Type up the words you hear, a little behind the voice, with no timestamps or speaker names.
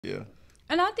Yeah.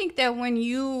 And I think that when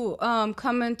you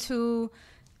come into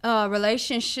a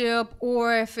relationship,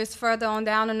 or if it's further on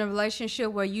down in the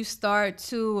relationship where you start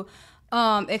to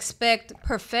expect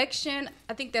perfection,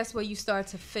 I think that's where you start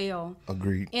to fail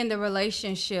Agreed. in the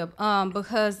relationship,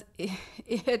 because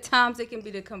at times it can be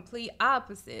the complete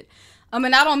opposite. I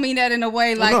mean, I don't mean that in a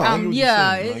way Oh, like no, I hear what you're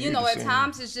yeah, saying. I hear what at you're saying.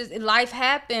 times it's just life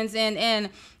happens, and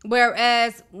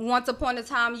whereas once upon a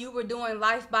time you were doing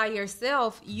life by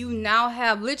yourself, you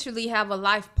now literally have a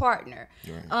life partner.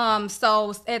 Right.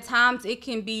 So at times it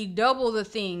can be double the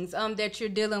things that you're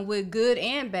dealing with, good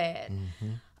and bad.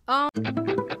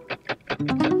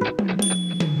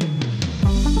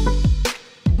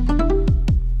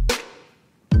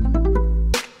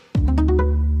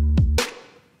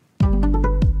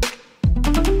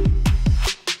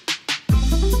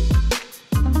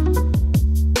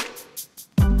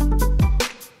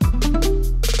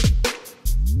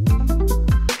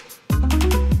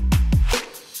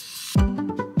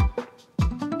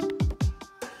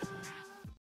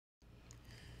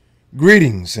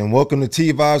 Greetings and welcome to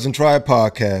Tea Vybz Tribe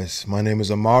Podcast. My name is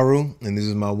Amaru and this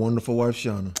is my wonderful wife,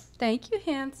 Shana. Thank you,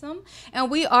 handsome. And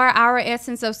we are Our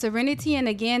Essence of Serenity. And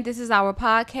again, this is our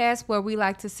podcast where we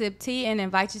like to sip tea and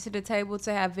invite you to the table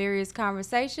to have various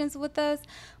conversations with us.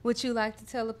 Would you like to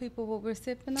tell the people what we're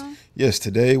sipping on? Yes,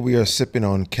 today we are sipping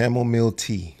on chamomile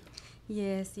tea.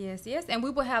 Yes. And we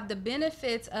will have the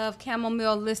benefits of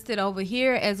chamomile listed over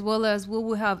here, as well as we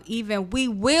will have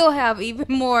even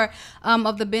more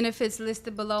of the benefits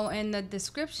listed below in the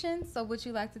description. So would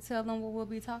you like to tell them what we'll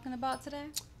be talking about today?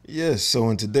 Yes, so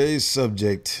in today's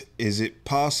subject, is it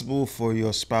possible for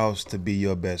your spouse to be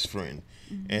your best friend?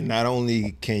 Mm-hmm. And not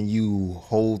only can you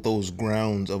hold those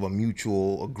grounds of a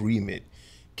mutual agreement,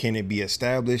 can it be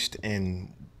established,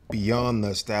 and beyond the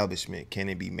establishment, can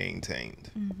it be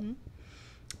maintained? Mm-hmm.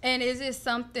 And is it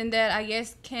something that I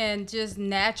guess can just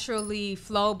naturally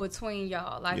flow between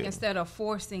y'all, like instead of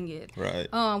forcing it? Right.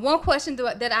 One question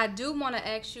that I do want to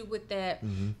ask you with that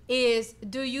is,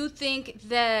 do you think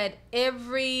that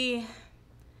every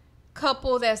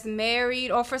couple that's married,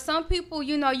 or for some people,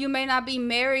 you may not be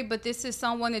married, but this is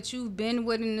someone that you've been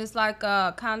with, and it's like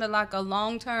a kind of like a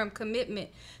long-term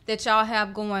commitment that y'all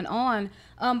have going on.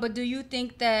 But do you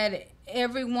think that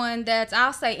everyone that's,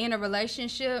 I'll say, in a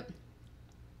relationship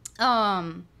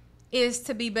is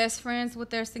to be best friends with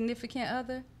their significant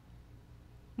other?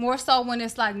 More so when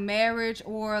it's like marriage,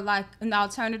 or like an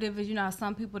alternative is,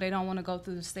 some people, they don't want to go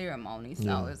through the ceremony.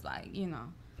 So it's like,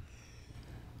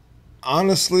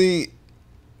 Honestly,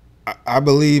 I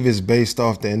believe it's based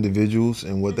off the individuals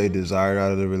and what they desire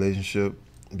out of the relationship,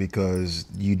 because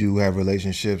you do have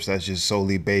relationships that's just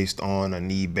solely based on a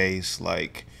need base,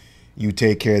 like you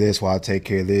take care of this while I take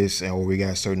care of this, or we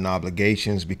got certain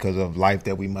obligations because of life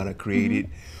that we might have created,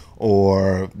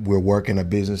 or we're working a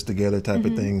business together type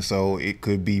of thing. So it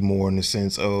could be more in the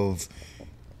sense of,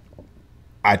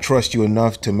 I trust you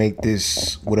enough to make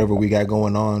this, whatever we got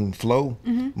going on, flow.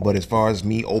 But as far as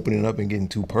me opening up and getting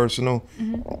too personal,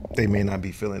 they may not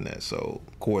be feeling that. So,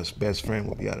 of course, best friend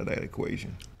will be out of that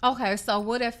equation. Okay, so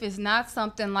what if it's not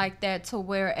something like that, to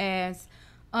whereas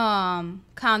kind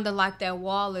of like that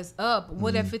wall is up?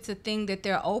 What if it's a thing that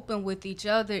they're open with each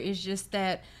other? It's just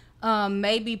that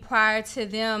maybe prior to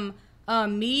them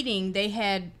meeting, they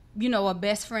had a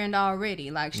best friend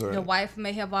already. Like the wife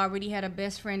may have already had a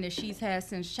best friend that she's had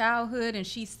since childhood, and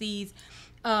she sees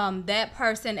that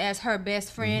person as her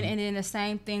best friend, and then the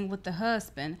same thing with the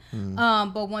husband.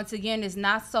 But once again, it's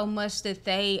not so much that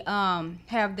they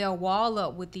have their wall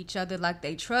up with each other, like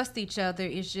they trust each other.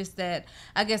 It's just that,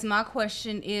 I guess my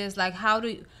question is, like,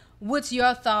 what's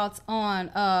your thoughts on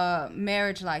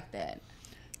marriage like that?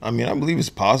 I mean, I believe it's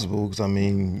possible, because I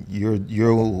mean, you're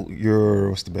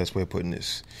what's the best way of putting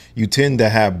this? You tend to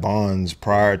have bonds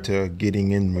prior to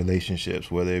getting in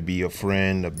relationships, whether it be a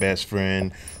friend, a best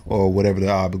friend, or whatever the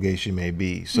obligation may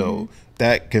be. So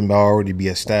that can already be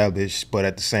established, but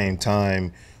at the same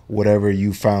time, whatever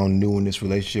you found new in this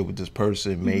relationship with this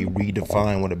person may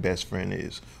redefine what a best friend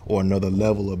is, or another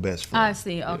level of best friend. I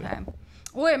see. Okay. Yeah.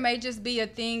 Or it may just be a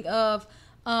thing of,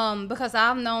 because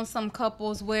I've known some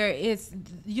couples where it's,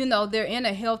 they're in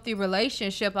a healthy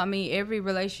relationship. I mean, every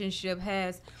relationship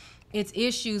has its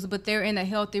issues, but they're in a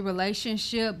healthy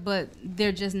relationship, but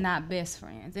they're just not best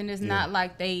friends. And it's not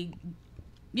like they,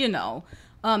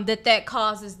 that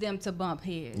causes them to bump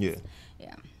heads. Yeah.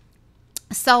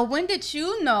 So when did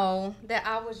you know that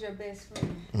I was your best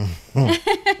friend?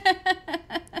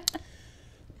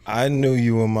 I knew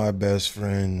you were my best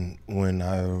friend when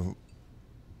I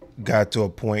got to a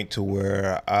point to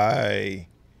where I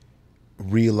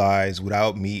realized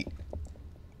without me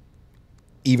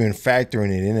even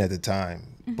factoring it in at the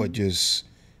time, but just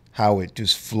how it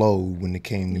just flowed when it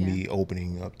came to me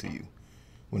opening up to you,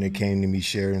 when it came to me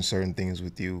sharing certain things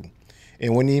with you. It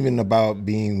wasn't even about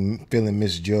feeling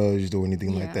misjudged or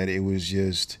anything like that. It was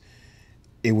just,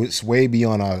 it was way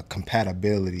beyond our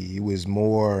compatibility. It was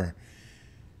more,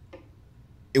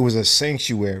 it was a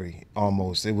sanctuary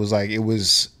almost. It was like, it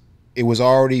was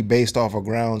already based off of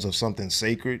grounds of something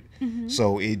sacred.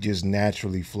 So it just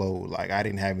naturally flowed. Like, I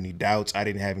didn't have any doubts. I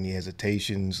didn't have any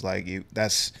hesitations. Like,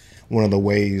 that's one of the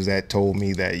ways that told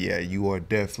me that, yeah, you are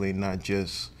definitely not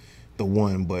just the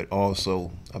one, but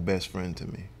also a best friend to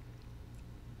me.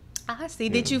 I see.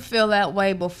 Did you feel that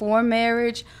way before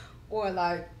marriage, or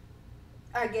like,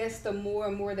 I guess the more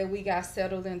and more that we got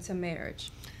settled into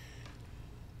marriage?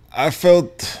 I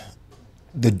felt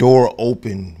the door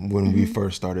open when we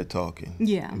first started talking.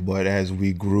 Yeah. But as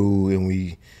we grew and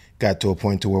we got to a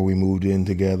point to where we moved in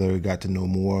together, got to know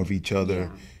more of each other,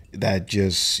 that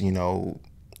just,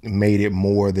 made it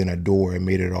more than a door. It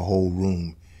made it a whole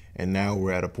room. And now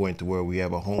we're at a point to where we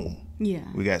have a home. Yeah.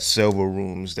 We got several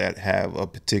rooms that have a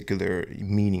particular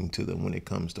meaning to them when it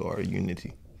comes to our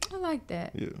unity. I like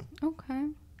that. Yeah. Okay.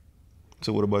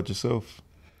 So what about yourself?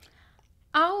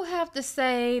 I would have to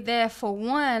say that, for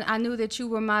one, I knew that you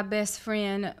were my best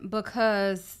friend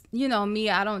because, me,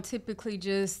 I don't typically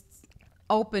just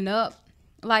open up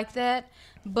like that.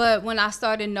 But when I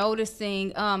started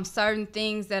noticing certain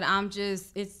things that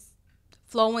it's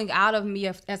flowing out of me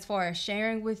as far as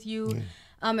sharing with you,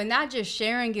 and not just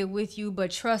sharing it with you,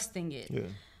 but trusting it. Yeah.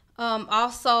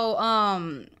 Also,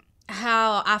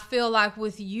 how I feel like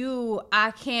with you,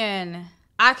 I can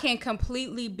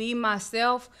completely be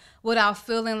myself without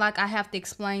feeling like I have to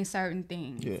explain certain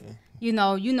things. Yeah.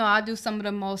 I do some of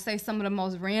the most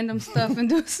random stuff and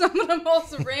do some of the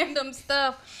most random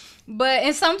stuff.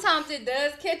 And sometimes it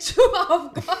does catch you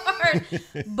off guard,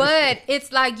 but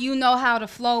it's like, how to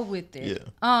flow with it.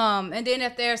 Yeah. And then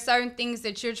if there are certain things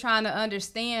that you're trying to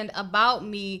understand about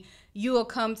me, you will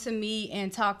come to me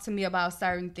and talk to me about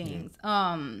certain things.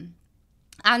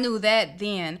 I knew that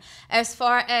then. As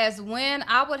far as when,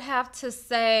 I would have to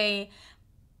say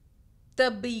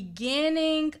the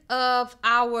beginning of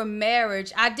our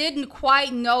marriage, I didn't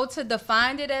quite know to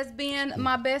define it as being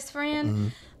my best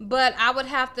friend, but I would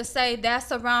have to say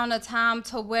that's around a time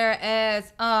to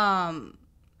whereas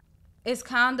it's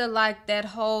kind of like that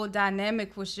whole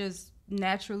dynamic was just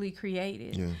naturally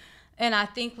created. Yeah. And I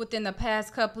think within the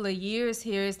past couple of years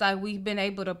here, it's like we've been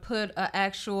able to put an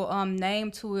actual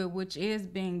name to it, which is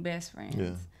being best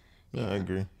friends. Yeah, I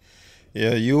agree.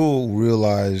 Yeah, you'll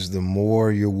realize the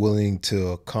more you're willing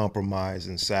to compromise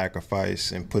and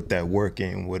sacrifice and put that work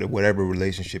in with whatever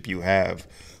relationship you have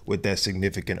with that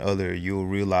significant other, you'll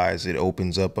realize it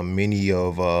opens up a many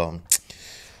of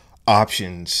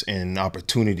options and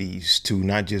opportunities to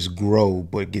not just grow,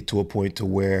 but get to a point to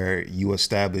where you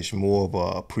establish more of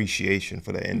a appreciation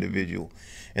for that individual.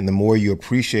 And the more you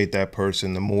appreciate that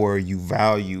person, the more you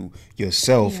value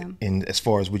yourself in as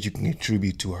far as what you can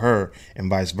contribute to her, and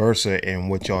vice versa, and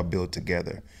what y'all build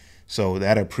together. So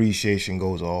that appreciation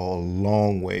goes a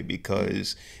long way,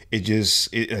 because it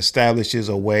establishes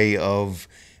a way of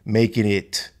making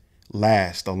it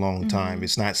last a long time.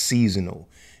 It's not seasonal.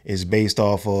 It's based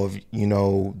off of,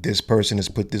 this person has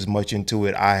put this much into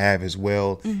it, I have as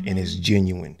well, and it's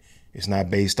genuine. It's not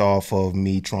based off of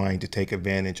me trying to take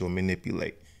advantage or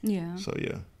manipulate. Yeah. So,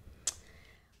 yeah.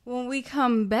 When we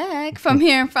come back from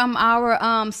hearing from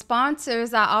our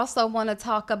sponsors, I also want to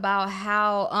talk about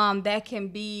how that can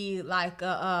be like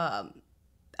a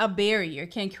barrier,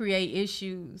 can create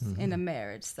issues in a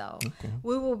marriage. So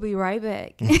we will be right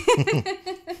back.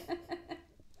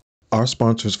 Our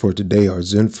sponsors for today are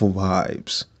Zenful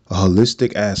Vibes, a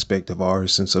holistic aspect of Our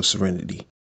Essence of Serenity.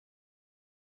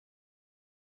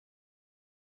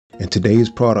 In today's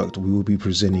product, we will be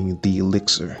presenting the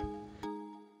Elixir.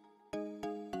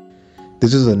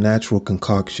 This is a natural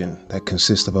concoction that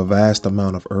consists of a vast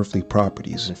amount of earthly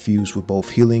properties infused with both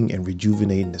healing and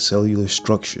rejuvenating the cellular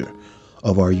structure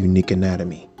of our unique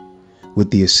anatomy.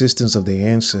 With the assistance of the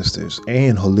ancestors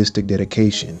and holistic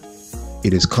dedication,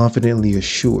 it is confidently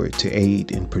assured to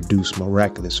aid and produce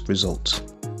miraculous results.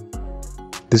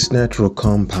 This natural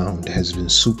compound has been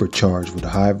supercharged with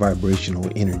high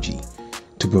vibrational energy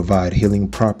to provide healing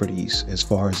properties as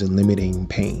far as eliminating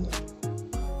pain.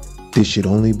 This should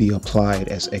only be applied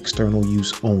as external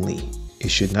use only. It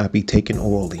should not be taken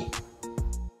orally.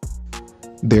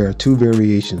 There are two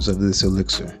variations of this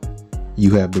elixir.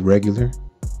 You have the regular,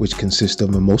 which consists of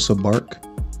mimosa bark,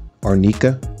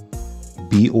 arnica,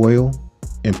 bee oil,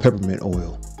 and peppermint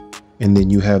oil. And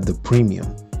then you have the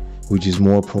premium, which is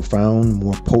more profound,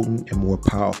 more potent, and more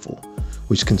powerful,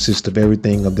 which consists of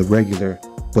everything of the regular,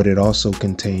 but it also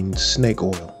contains snake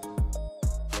oil.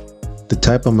 The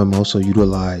type of mimosa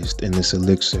utilized in this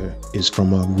elixir is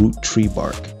from a root tree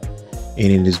bark,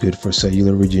 and it is good for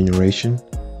cellular regeneration.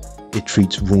 It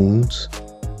treats wounds,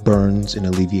 burns, and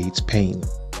alleviates pain.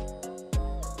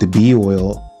 The bee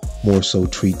oil more so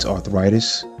treats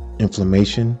arthritis,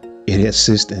 inflammation. It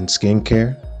assists in skin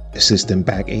care, assists in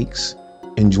back aches,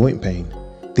 and joint pain.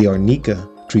 The arnica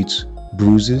treats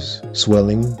bruises,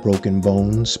 swelling, broken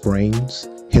bones, sprains,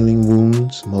 healing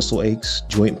wounds, muscle aches,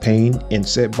 joint pain,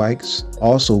 insect bites.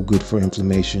 Also good for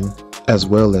inflammation, as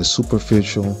well as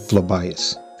superficial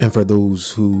phlebitis. And for those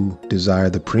who desire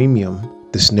the premium,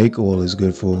 the snake oil is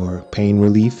good for pain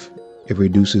relief. It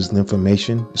reduces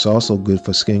inflammation. It's also good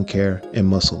for skin care and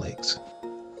muscle aches.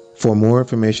 For more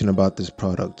information about this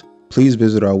product, please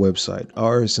visit our website,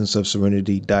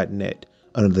 ouressenceofserenity.net,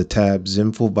 under the tab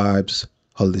Zenful Vibes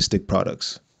Holistic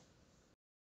Products.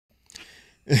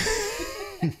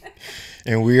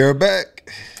 And we are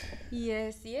back.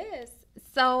 Yes.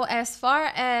 So as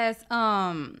far as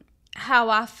how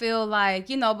I feel like,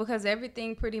 because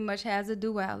everything pretty much has a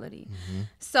duality. Mm-hmm.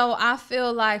 So I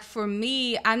feel like for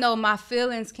me, I know my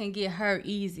feelings can get hurt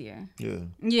easier.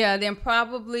 Yeah, than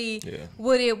probably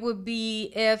what it would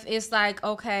be if it's like,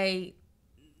 okay,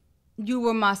 you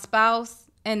were my spouse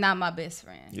and not my best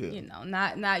friend.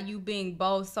 Not you being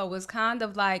both. So it's kind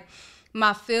of like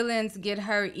my feelings get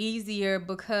hurt easier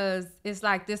because it's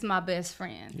like, this my best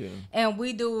friend. Yeah. And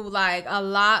we do like a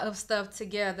lot of stuff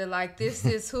together. Like, this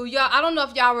is who y'all, I don't know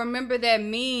if y'all remember that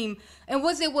meme. And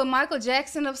was it with Michael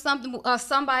Jackson or something, or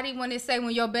somebody, when they say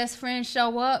when your best friend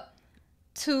show up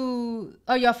to,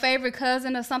 or your favorite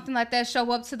cousin or something like that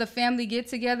show up to the family get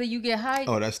together, you get hyped?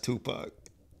 Oh, that's Tupac.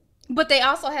 But they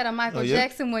also had a Michael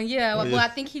Jackson one, Well, I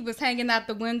think he was hanging out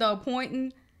the window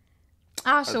pointing.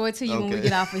 I'll show it to you when we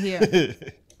get off of here.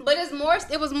 But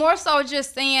it was more so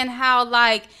just saying how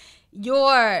like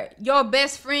your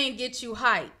best friend gets you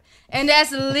hyped. And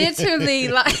that's literally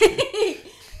like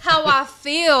how I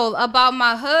feel about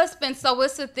my husband. So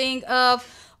it's a thing of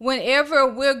whenever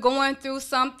we're going through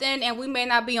something and we may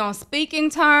not be on speaking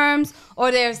terms or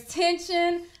there's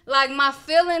tension, like my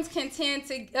feelings can tend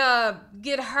to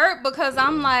get hurt because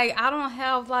I'm like, I don't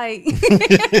have like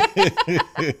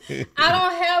I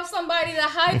don't have somebody to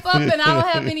hype up and I don't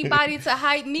have anybody to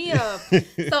hype me up.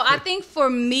 So I think for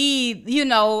me,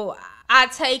 I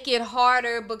take it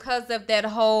harder because of that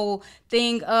whole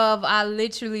thing of I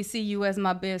literally see you as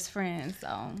my best friend.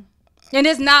 So. And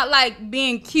it's not like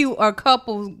being cute or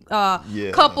couple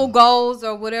goals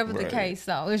or whatever the case.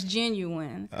 So it's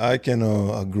genuine. I can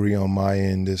agree on my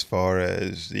end as far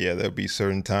as, there'll be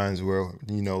certain times where,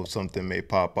 something may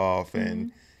pop off.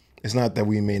 And it's not that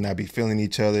we may not be feeling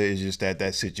each other. It's just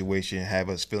that situation have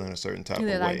us feeling a certain type of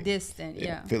way. Like distant,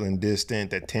 Feeling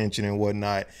distant, that tension and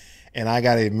whatnot. And I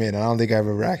got to admit, I don't think I've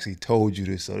ever actually told you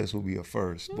this, so this will be a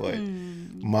first. But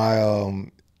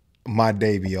my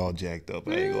day be all jacked up.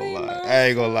 I ain't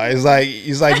gonna lie.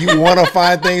 It's like you want to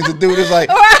find things to do. It's like,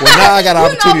 well, now I got an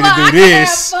opportunity to do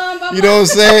this. You know what I'm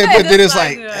saying? But then it's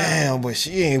like, damn, but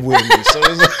she ain't with me. So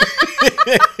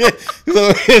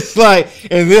it's like,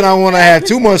 and then I want to have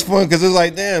too much fun because it's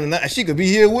like, damn, she could be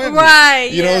here with me. Right.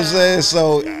 You know what I'm saying?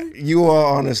 So you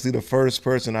are honestly the first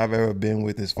person I've ever been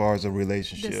with as far as a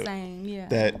relationship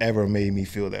that ever made me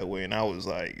feel that way. And I was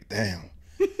like, damn.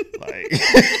 Like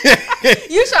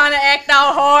you trying to act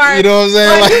out hard. You know what I'm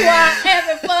saying? Like you are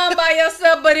having fun by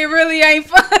yourself, but it really ain't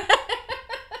fun.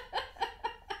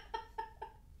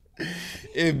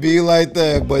 It be like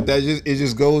that, but it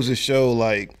just goes to show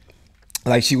like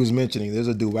she was mentioning, there's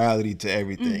a duality to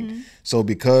everything. Mm-hmm. So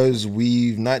because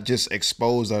we've not just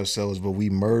exposed ourselves, but we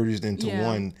merged into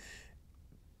one,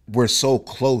 we're so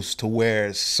close to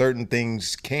where certain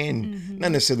things can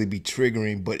not necessarily be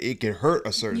triggering, but it can hurt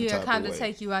a certain type of way. Yeah, kind of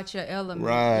take you out your element.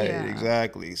 Right,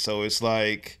 exactly. So it's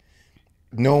like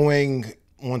knowing,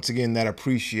 once again, that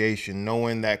appreciation,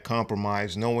 knowing that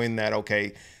compromise, knowing that,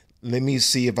 okay, let me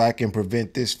see if I can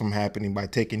prevent this from happening by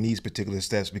taking these particular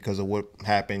steps because of what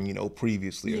happened,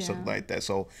 previously or something like that.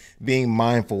 So being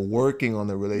mindful, working on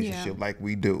the relationship like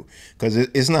we do, because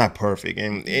it's not perfect.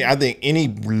 And I think any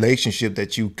relationship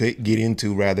that you could get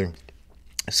into,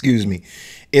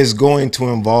 is going to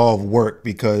involve work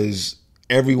because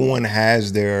everyone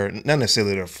has their, not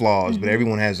necessarily their flaws, but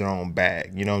everyone has their own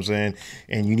bag. You know what I'm saying?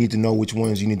 And you need to know which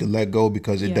ones you need to let go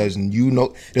because it doesn't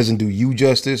do you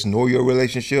justice nor your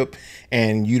relationship.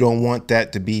 And you don't want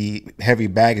that to be heavy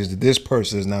baggage that this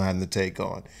person is now having to take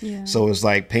on. Yeah. So it's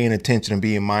like paying attention and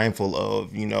being mindful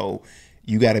of,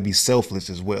 you got to be selfless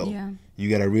as well. Yeah. You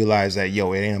got to realize that,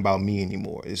 yo, it ain't about me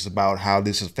anymore. It's about how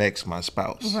this affects my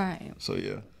spouse. Right. So,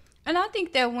 yeah. And I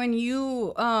think that when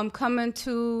you come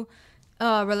into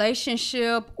a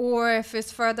relationship, or if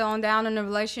it's further on down in the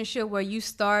relationship where you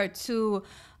start to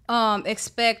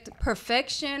expect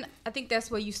perfection, I think that's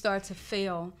where you start to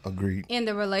fail. Agreed. In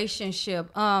the relationship,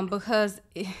 because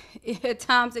at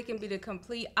times it can be the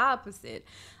complete opposite.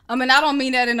 I mean, I don't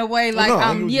mean that in a way like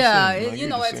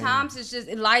at times it's just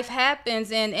life happens,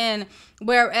 and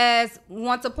whereas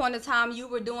once upon a time you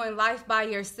were doing life by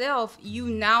yourself, you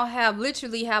now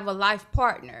literally have a life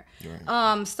partner.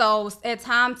 Right. So at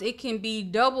times it can be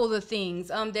double the things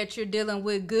that you're dealing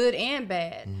with, good and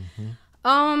bad.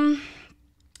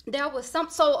 There was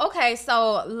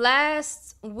so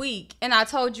last week, and I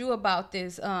told you about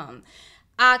this,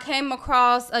 I came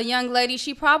across a young lady.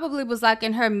 She probably was like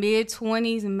in her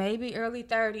mid-20s, maybe early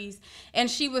 30s,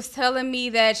 and she was telling me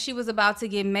that she was about to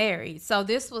get married. So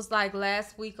this was like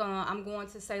last week on, I'm going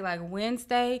to say like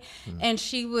Wednesday, and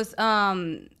she was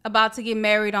about to get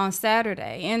married on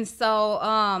Saturday. And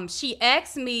so she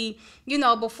asked me,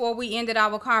 before we ended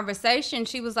our conversation,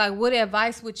 she was like, what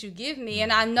advice would you give me?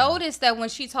 And I noticed that when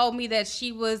she told me that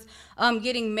she was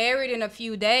getting married in a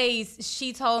few days,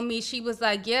 she told me, she was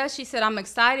like, yeah, she said, I'm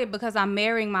excited because I'm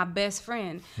marrying my best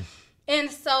friend. And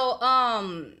so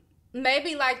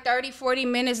maybe like 30-40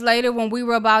 minutes later, when we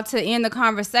were about to end the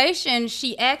conversation,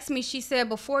 she asked me, she said,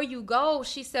 before you go,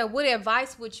 she said, what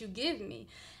advice would you give me?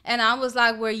 And I was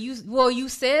like, you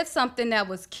said something that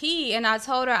was key. And I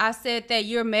told her, I said that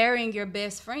you're marrying your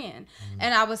best friend.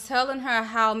 And I was telling her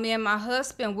how me and my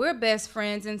husband, we're best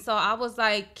friends. And so I was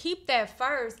like, keep that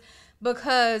first,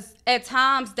 because at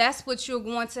times that's what you're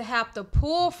going to have to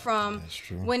pull from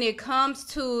when it comes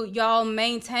to y'all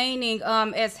maintaining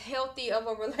as healthy of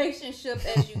a relationship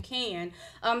as you can.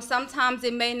 Sometimes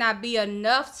it may not be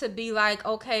enough to be like,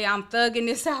 okay, I'm thugging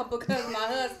this out because my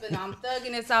husband, I'm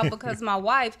thugging this out because my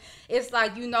wife. It's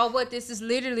like, you know what, this is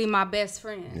literally my best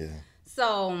friend. Yeah.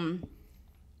 So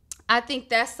I think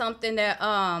that's something that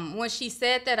when she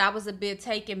said that, I was a bit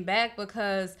taken back,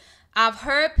 because I've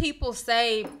heard people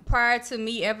say prior to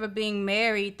me ever being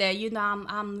married that,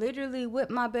 I'm literally with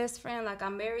my best friend, like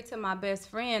I'm married to my best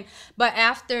friend. But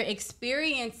after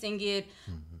experiencing it,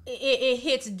 it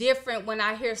hits different when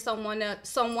I hear someone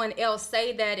else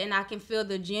say that, and I can feel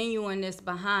the genuineness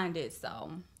behind it.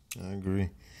 So I agree.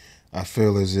 I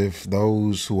feel as if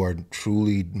those who are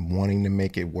truly wanting to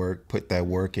make it work, put that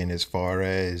work in as far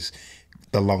as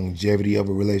the longevity of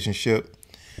a relationship,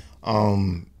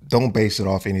 don't base it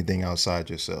off anything outside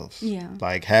yourselves. Yeah.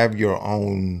 Like, have your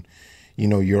own,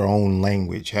 your own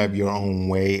language, have your own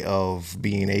way of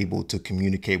being able to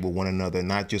communicate with one another,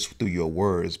 not just through your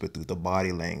words, but through the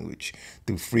body language,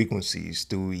 through frequencies,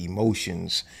 through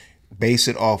emotions. Base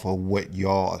it off of what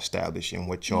y'all establish and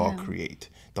what y'all create.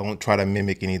 Don't try to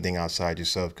mimic anything outside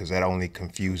yourself, because that only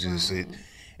confuses it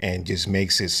and just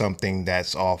makes it something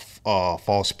that's off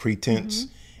false pretense.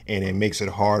 And it makes it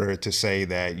harder to say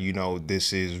that,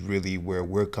 this is really where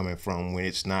we're coming from when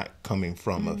it's not coming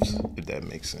from us, if that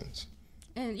makes sense.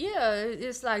 And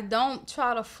it's like, don't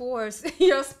try to force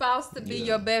your spouse to be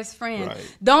your best friend.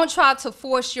 Right. Don't try to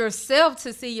force yourself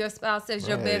to see your spouse as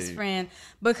your best friend,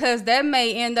 because that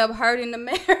may end up hurting the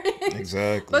marriage.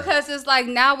 Exactly. Because it's like,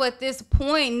 now at this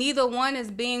point, neither one is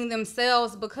being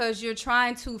themselves, because you're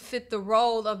trying to fit the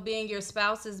role of being your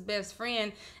spouse's best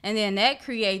friend. And then that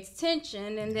creates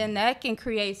tension, and then that can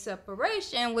create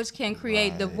separation, which can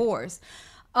create divorce.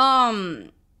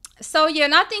 So,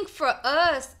 and I think for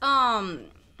us,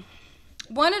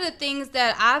 one of the things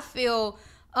that I feel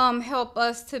help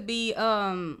us to be,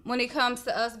 when it comes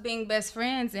to us being best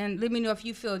friends, and let me know if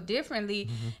you feel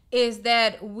differently, is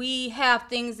that we have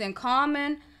things in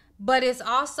common, but it's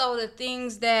also the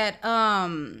things that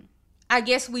I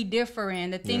guess we differ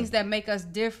in, the things that make us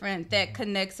different, that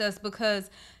connects us. Because,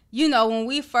 when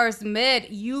we first met,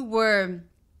 you were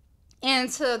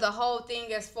into the whole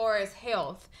thing as far as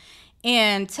health,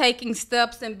 and taking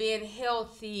steps and being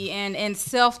healthy, and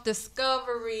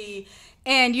self-discovery.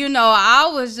 And,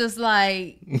 I was just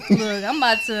like, look, I'm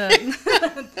about to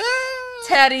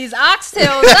tear these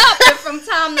oxtails up, and from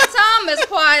time to time, as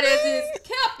quiet as it's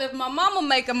kept, if my mama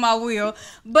making my will.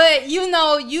 But, you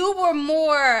were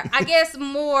more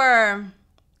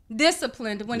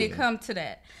disciplined when it comes to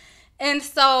that. And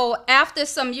so after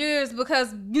some years,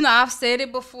 because, I've said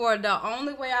it before, the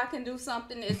only way I can do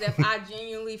something is if I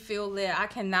genuinely feel led. I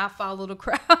cannot follow the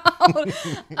crowd.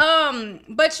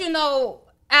 But,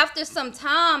 after some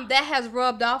time, that has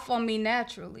rubbed off on me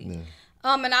naturally.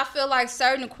 And I feel like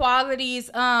certain qualities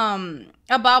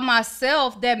about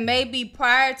myself that maybe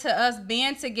prior to us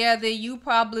being together, you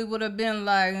probably would have been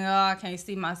like, oh, I can't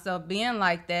see myself being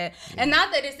like that. And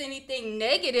not that it's anything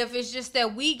negative. It's just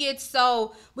that we can get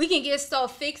so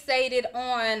fixated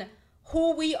on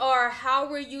who we are, how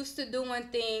we're used to doing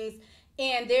things.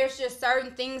 And there's just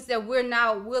certain things that we're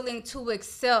not willing to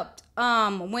accept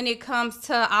when it comes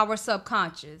to our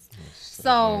subconscious.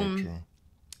 So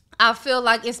I feel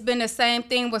like it's been the same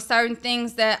thing with certain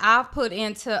things that I've put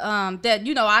into that,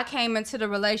 you know, I came into the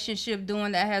relationship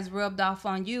doing that has rubbed off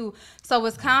on you. So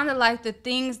it's kind of like the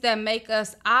things that make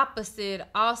us opposite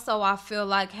also, I feel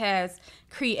like, has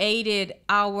created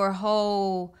our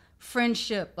whole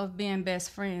friendship of being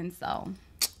best friends. So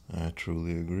I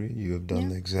truly agree. You have done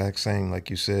the exact same,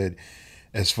 like you said,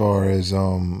 as far as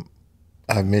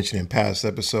I've mentioned in past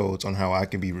episodes on how I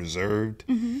can be reserved.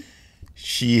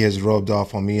 She has rubbed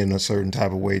off on me in a certain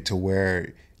type of way to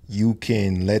where you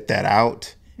can let that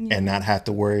out and not have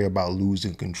to worry about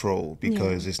losing control,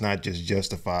 because it's not just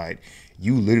justified.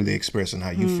 You literally expressing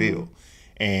how you feel.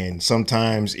 And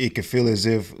sometimes it could feel as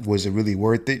if, was it really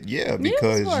worth it? Yeah,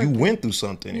 because you went through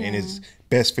something and it's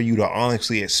best for you to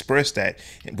honestly express that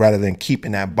rather than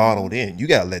keeping that bottled in. You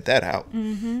got to let that out.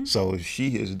 So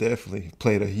she has definitely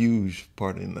played a huge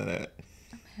part in that.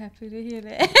 I'm happy to hear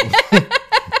that.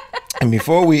 And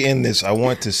before we end this, I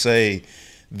want to say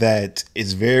that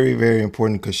it's very, very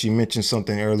important, because she mentioned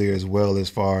something earlier as well, as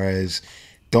far as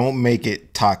don't make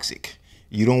it toxic.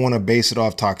 You don't want to base it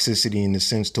off toxicity in the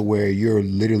sense to where you're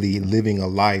literally living a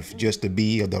life just to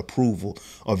be the approval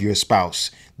of your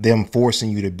spouse, them forcing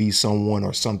you to be someone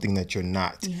or something that you're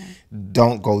not.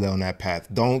 Don't go down that path.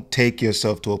 Don't take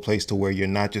yourself to a place to where you're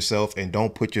not yourself, and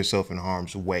don't put yourself in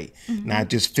harm's way, not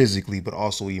just physically, but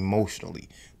also emotionally.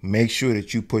 Make sure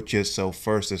that you put yourself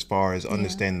first as far as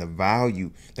understanding the value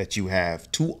that you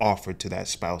have to offer to that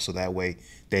spouse, so that way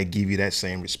they give you that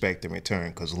same respect in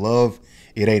return. Because love,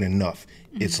 it ain't enough.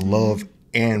 It's love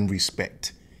and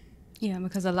respect. Yeah,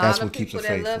 because a lot of people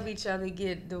that love each other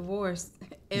get divorced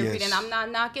every day. And I'm not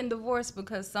knocking divorce,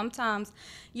 because sometimes,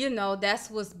 you know,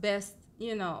 that's what's best,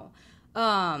 you know,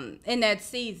 in that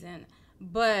season.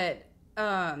 But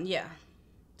don't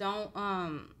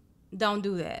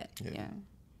do that. Yeah.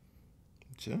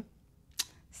 Sure.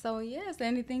 So is there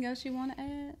anything else you want to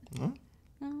add? No.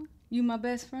 You my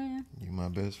best friend. You my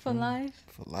best friend. For life.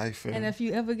 For life, fam. And if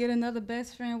you ever get another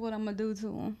best friend, what I'm going to do to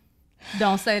him?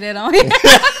 Don't say that on here. But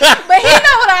he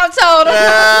know what I told him.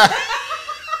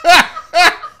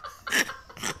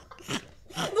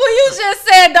 Well, you just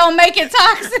said don't make it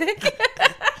toxic.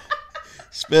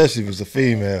 Especially if it's a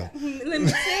female. Let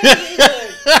me tell you.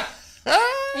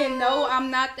 And no,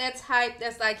 I'm not that type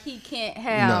that's like he can't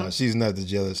have. No, she's not the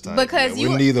jealous type. Because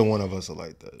neither one of us are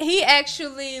like that. He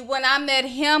actually, when I met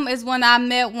him, is when I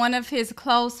met one of his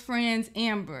close friends,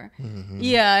 Amber.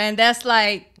 Yeah, and that's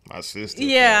like my sister.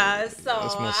 Yeah, so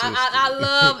that's my sister.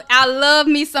 I love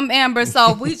me some Amber.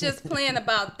 So we just playing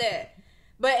about that.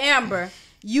 But Amber,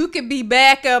 you could be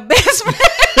backup best friend.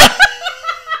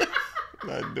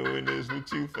 Not doing this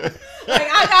with you, fam. Like,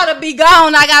 I gotta be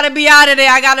gone. I gotta be out of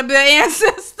there. I gotta be an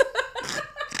ancestor.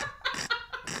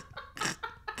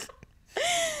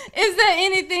 Is there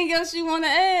anything else you want to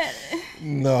add?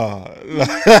 No.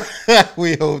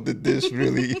 We hope that this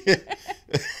really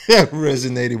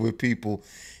resonated with people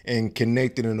and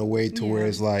connected in a way to where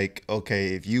it's like,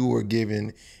 okay, if you were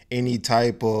given any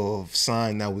type of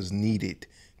sign that was needed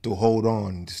to hold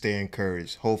on, to stay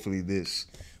encouraged, hopefully this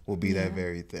will be that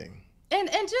very thing. And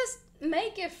just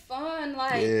make it fun.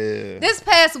 Like this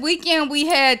past weekend we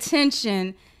had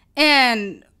tension,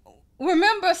 and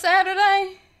remember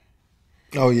Saturday?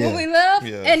 Oh yeah. When we left?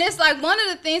 Yeah. And it's like one of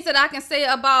the things that I can say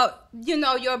about, you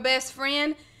know, your best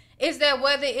friend is that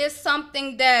whether it's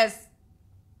something that's,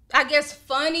 I guess,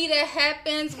 funny that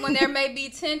happens when there may be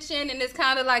tension, and it's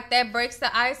kind of like that breaks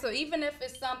the ice, or even if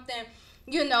it's something,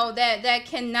 you know, that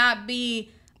cannot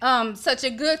be such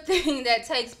a good thing that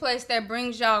takes place that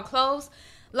brings y'all close.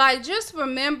 Like, just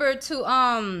remember to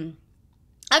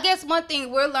I guess one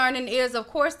thing we're learning is, of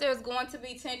course, there's going to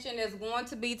be tension. There's going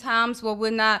to be times where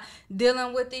we're not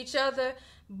dealing with each other.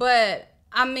 But,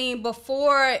 I mean,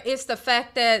 before it's the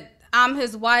fact that I'm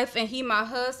his wife and he my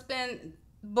husband,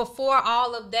 before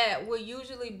all of that, what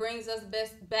usually brings us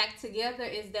back together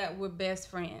is that we're best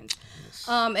friends. Yes.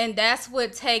 And that's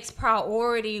what takes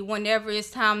priority whenever it's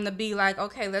time to be like,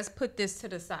 okay, let's put this to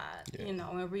the side, you know,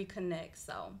 and reconnect.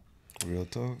 So, real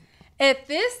talk. At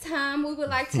this time, we would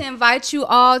like to invite you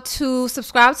all to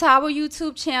subscribe to our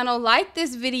YouTube channel, like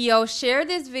this video, share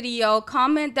this video,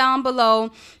 comment down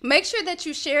below. Make sure that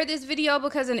you share this video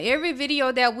because in every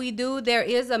video that we do, there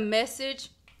is a message.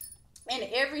 In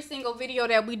every single video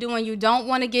that we do, and you don't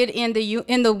want to get in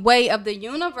the way of the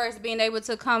universe being able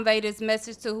to convey this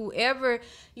message to whoever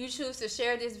you choose to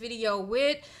share this video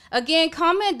with. Again,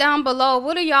 comment down below.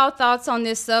 What are y'all thoughts on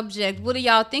this subject? What do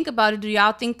y'all think about it? Do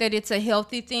y'all think that it's a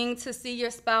healthy thing to see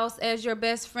your spouse as your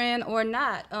best friend or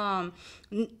not?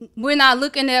 We're not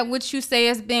looking at what you say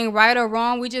as being right or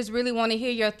wrong. We just really want to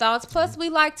hear your thoughts. Plus, we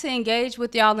like to engage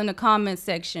with y'all in the comment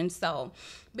section. So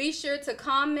be sure to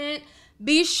comment.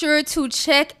 Be sure to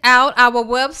check out our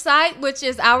website, which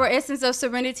is Our Essence of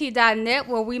Serenity.net,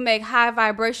 where we make high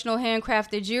vibrational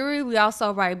handcrafted jewelry. We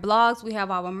also write blogs. We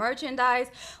have our merchandise.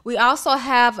 We also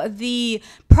have the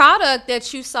product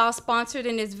that you saw sponsored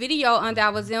in this video under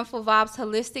our Tea Vybz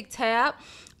Holistic tab.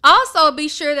 Also, be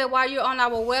sure that while you're on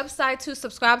our website to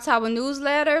subscribe to our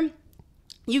newsletter.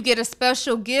 You get a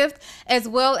special gift, as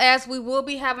well as we will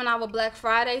be having our Black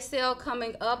Friday sale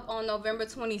coming up on November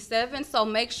 27th. So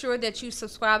make sure that you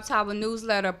subscribe to our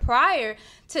newsletter prior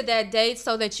to that date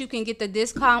so that you can get the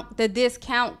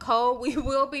discount code. We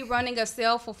will be running a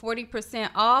sale for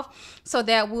 40% off. So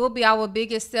that will be our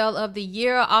biggest sale of the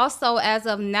year. Also, as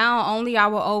of now, only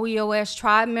our OEOS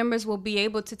tribe members will be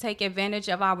able to take advantage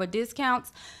of our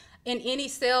discounts in any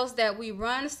sales that we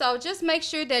run. So just make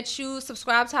sure that you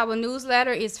subscribe to our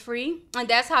newsletter. It's free, and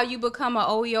that's how you become an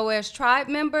OEOS tribe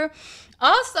member.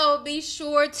 Also, be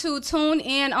sure to tune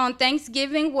in on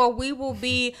Thanksgiving, where we will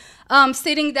be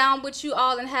sitting down with you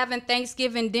all and having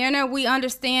Thanksgiving dinner. We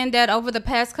understand that over the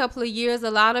past couple of years, a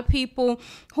lot of people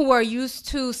who are used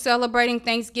to celebrating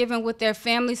Thanksgiving with their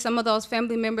family, some of those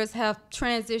family members have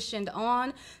transitioned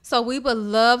on. So we would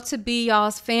love to be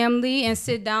y'all's family and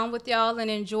sit down with y'all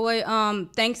and enjoy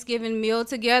Thanksgiving meal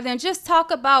together and just talk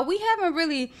about, we haven't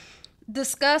really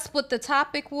discussed what the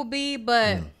topic will be,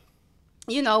 but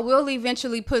you know, we'll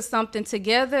eventually put something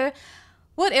together.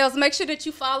 What else? Make sure that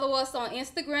you follow us on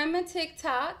Instagram and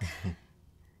TikTok.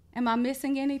 Am I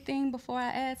missing anything before I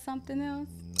add something else?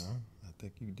 No, I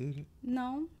think you did it.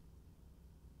 No.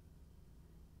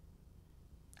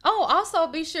 Oh, also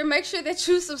make sure that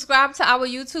you subscribe to our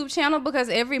YouTube channel because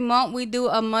every month we do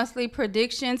a monthly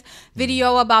predictions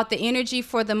video about the energy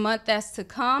for the month that's to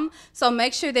come. So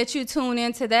make sure that you tune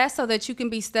into that so that you can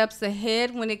be steps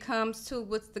ahead when it comes to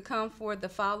what's to come for the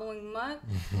following month.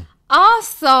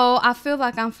 Also, I feel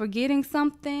like I'm forgetting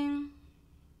something.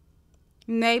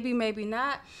 Maybe, maybe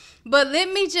not. But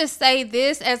let me just say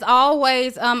this. As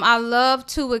always, I love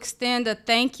to extend a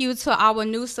thank you to our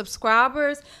new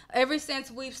subscribers. Ever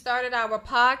since we've started our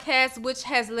podcast, which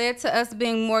has led to us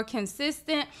being more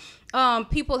consistent,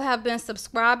 people have been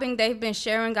subscribing. They've been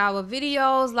sharing our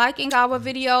videos, liking our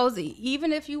videos.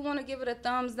 Even if you want to give it a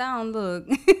thumbs down, look,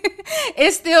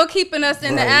 it's still keeping us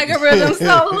in the algorithm.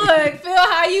 So look, feel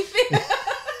how you feel.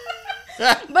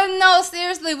 But no,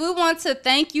 seriously, we want to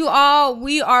thank you all.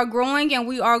 We are growing and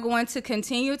we are going to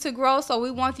continue to grow. So we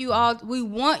want you all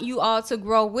to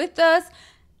grow with us.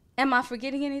 Am I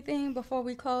forgetting anything before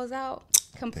we close out?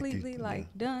 Completely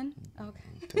done. Okay.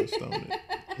 Touched on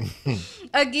it.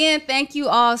 Again, thank you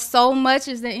all so much.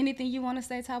 Is there anything you want to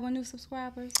say to our new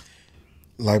subscribers?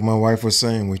 Like my wife was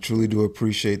saying, we truly do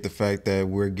appreciate the fact that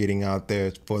we're getting out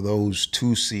there for those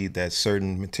to see that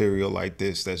certain material like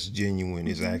this that's genuine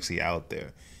is actually out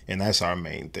there. And that's our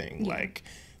main thing. Yeah. Like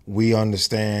we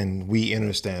understand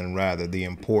rather the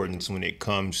importance when it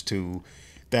comes to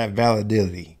that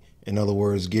validity. In other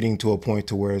words, getting to a point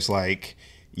to where it's like,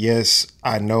 yes,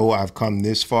 I know I've come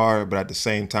this far, but at the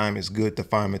same time, it's good to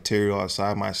find material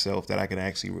outside myself that I can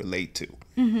actually relate to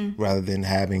rather than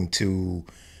having to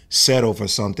settle for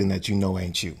something that you know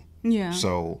ain't you. Yeah.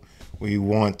 So we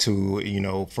want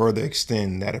to, further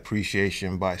extend that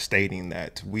appreciation by stating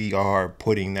that we are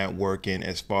putting that work in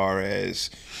as far as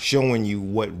showing you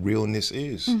what realness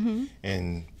is.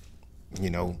 And,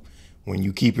 when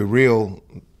you keep it real,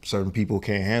 certain people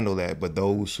can't handle that, but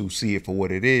those who see it for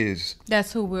what it is,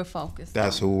 that's who we're focused on.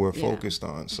 That's who we're focused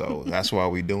on. So that's why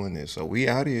we're doing this. So we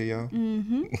out here, y'all.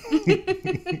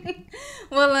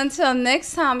 Well, until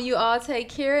next time, you all take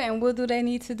care. And what do they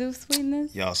need to do,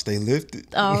 sweetness? Y'all stay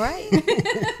lifted. All right.